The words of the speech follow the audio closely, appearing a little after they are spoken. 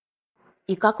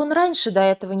И как он раньше до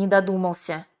этого не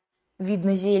додумался?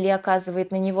 Видно, зелье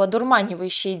оказывает на него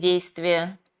одурманивающее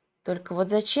действие. Только вот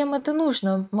зачем это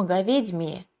нужно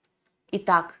Маговедьмии?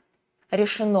 Итак,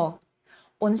 решено.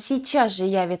 Он сейчас же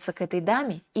явится к этой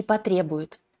даме и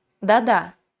потребует.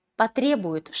 Да-да,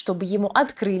 потребует, чтобы ему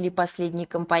открыли последний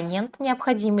компонент,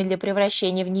 необходимый для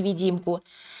превращения в невидимку,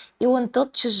 и он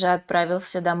тотчас же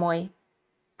отправился домой.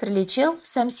 Троллечел,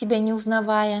 сам себя не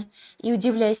узнавая и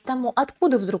удивляясь тому,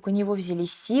 откуда вдруг у него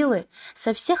взялись силы,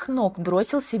 со всех ног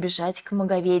бросился бежать к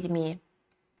Маговедьмии.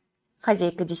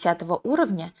 Хозяйка 10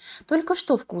 уровня, только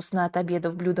что вкусно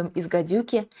отобедав блюдом из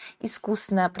гадюки,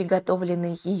 искусно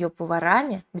приготовленный ее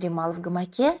поварами, дремала в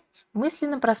гамаке,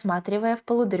 мысленно просматривая в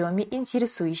полудреме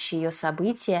интересующие ее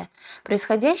события,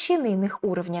 происходящие на иных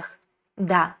уровнях.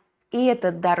 Да, и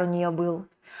этот дар у нее был.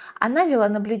 Она вела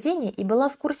наблюдение и была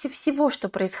в курсе всего, что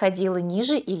происходило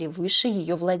ниже или выше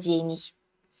ее владений.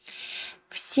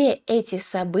 Все эти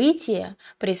события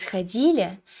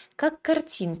происходили как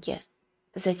картинки.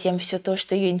 Затем все то,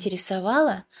 что ее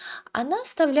интересовало, она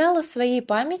оставляла в своей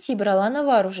памяти и брала на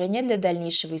вооружение для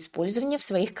дальнейшего использования в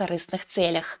своих корыстных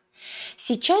целях.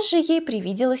 Сейчас же ей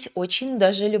привиделась очень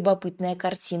даже любопытная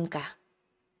картинка.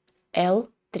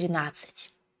 Л-13.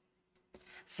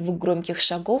 Звук громких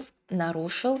шагов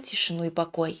нарушил тишину и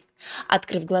покой.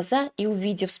 Открыв глаза и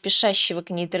увидев спешащего к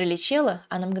ней Троллечела,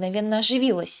 она мгновенно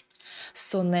оживилась.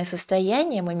 Сонное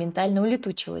состояние моментально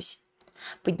улетучилось.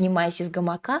 Поднимаясь из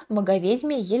гамака,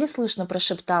 Маговедьмия еле слышно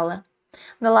прошептала: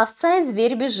 «На ловца и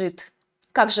зверь бежит.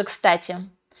 Как же кстати!»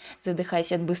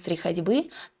 Задыхаясь от быстрой ходьбы,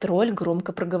 тролль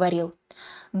громко проговорил: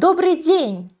 «Добрый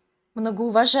день,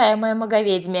 многоуважаемая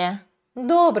Маговедьмия!»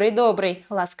 «Добрый, добрый!» –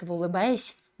 ласково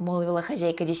улыбаясь, молвила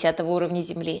хозяйка 10 уровня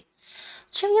земли.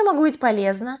 «Чем я могу быть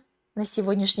полезна? На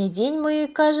сегодняшний день мы,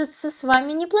 кажется, с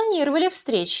вами не планировали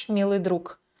встреч, милый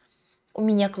друг. У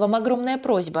меня к вам огромная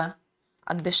просьба».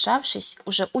 Отдышавшись,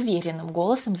 уже уверенным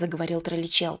голосом заговорил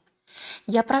Троллечел.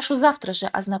 «Я прошу завтра же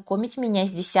ознакомить меня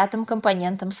с 10-м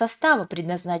компонентом состава,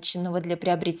 предназначенного для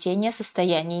приобретения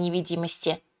состояния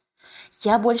невидимости.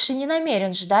 Я больше не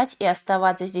намерен ждать и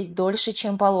оставаться здесь дольше,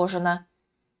 чем положено.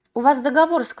 У вас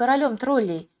договор с королем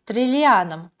троллей,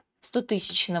 Триллианом,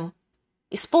 100-тысячным.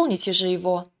 Исполните же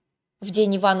его. В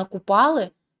день Ивана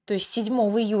Купалы, то есть 7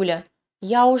 июля,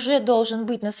 я уже должен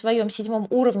быть на своем 7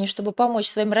 уровне, чтобы помочь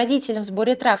своим родителям в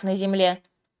сборе трав на земле».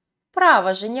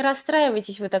 «Право же, не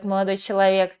расстраивайтесь вы так, молодой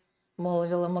человек», —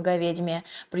 молвила Маговедмия,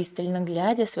 пристально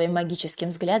глядя своим магическим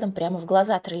взглядом прямо в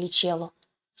глаза Троллечелу.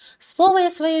 «Слово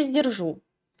я свое сдержу.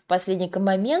 В последний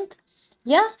момент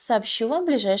я сообщу вам в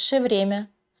ближайшее время.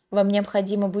 Вам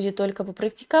необходимо будет только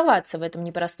попрактиковаться в этом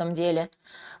непростом деле,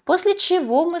 после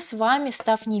чего мы с вами,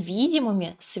 став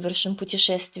невидимыми, совершим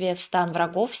путешествие в стан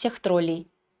врагов всех троллей,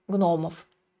 гномов.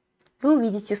 Вы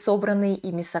увидите собранные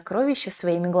ими сокровища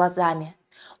своими глазами,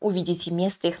 увидите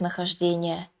место их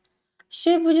нахождения.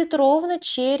 Все будет ровно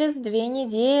через 2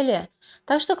 недели,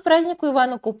 так что к празднику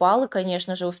Ивана Купалы,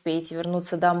 конечно же, успеете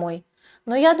вернуться домой.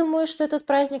 Но я думаю, что этот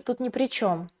праздник тут ни при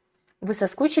чем. Вы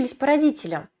соскучились по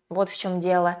родителям, вот в чем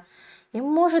дело. И,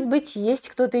 может быть, есть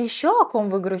кто-то еще, о ком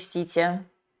вы грустите?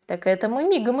 Так это мы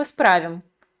мигом исправим».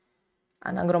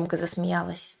 Она громко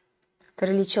засмеялась.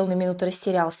 Троллечел на минуту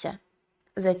растерялся.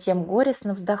 Затем,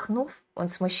 горестно вздохнув, он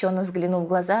смущенно взглянул в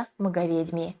глаза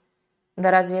Маговедьмии.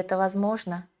 «Да разве это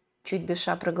возможно?» – чуть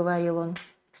дыша проговорил он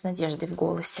с надеждой в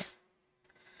голосе.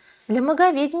 «Для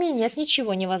Маговедьмии нет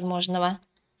ничего невозможного.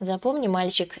 Запомни,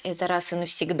 мальчик, это раз и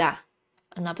навсегда».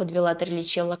 Она подвела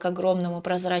Троллечела к огромному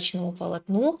прозрачному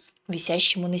полотну,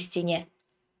 висящему на стене.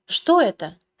 «Что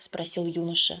это?» – спросил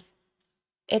юноша.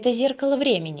 «Это зеркало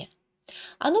времени.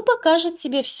 Оно покажет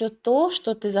тебе все то,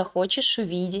 что ты захочешь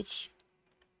увидеть».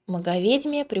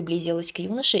 Маговедьмия приблизилась к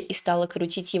юноше и стала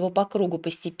крутить его по кругу,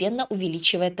 постепенно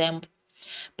увеличивая темп.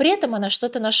 При этом она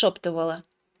что-то нашептывала.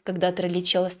 Когда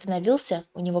Троллечел остановился,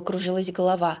 у него кружилась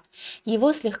голова.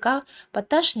 Его слегка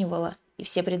поташнивало, и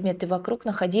все предметы вокруг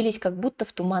находились как будто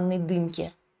в туманной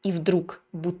дымке. И вдруг,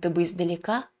 будто бы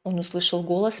издалека, он услышал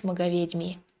голос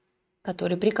Маговедмии,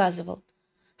 который приказывал: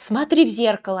 «Смотри в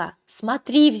зеркало!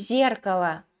 Смотри в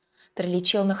зеркало!»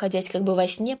 Троллечел, находясь как бы во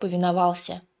сне,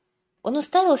 повиновался. Он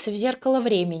уставился в зеркало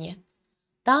времени.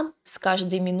 Там с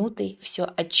каждой минутой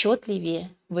все отчетливее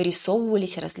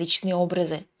вырисовывались различные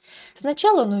образы.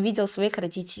 Сначала он увидел своих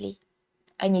родителей.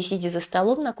 Они, сидя за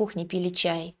столом на кухне, пили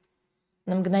чай.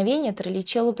 На мгновение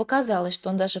Троллечелу показалось, что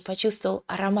он даже почувствовал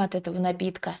аромат этого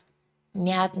напитка.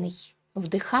 Мятный.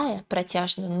 Вдыхая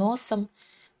протяжно носом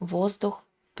воздух,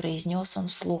 произнес он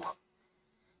вслух.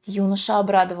 Юноша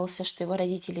обрадовался, что его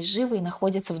родители живы и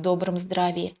находятся в добром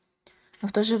здравии. Но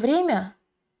в то же время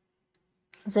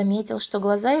Заметил, что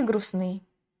глаза ей грустны.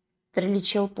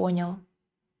 Троллечел понял,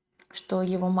 что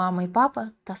его мама и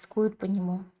папа тоскуют по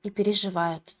нему и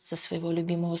переживают за своего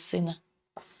любимого сына.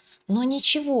 «Но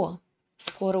ничего,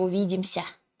 скоро увидимся»,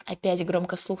 — опять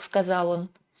громко вслух сказал он.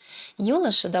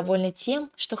 Юноша, довольный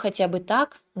тем, что хотя бы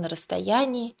так, на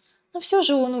расстоянии, но все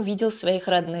же он увидел своих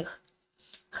родных.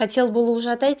 Хотел было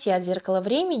уже отойти от зеркала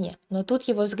времени, но тут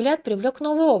его взгляд привлек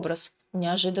новый образ,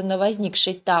 неожиданно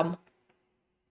возникший там.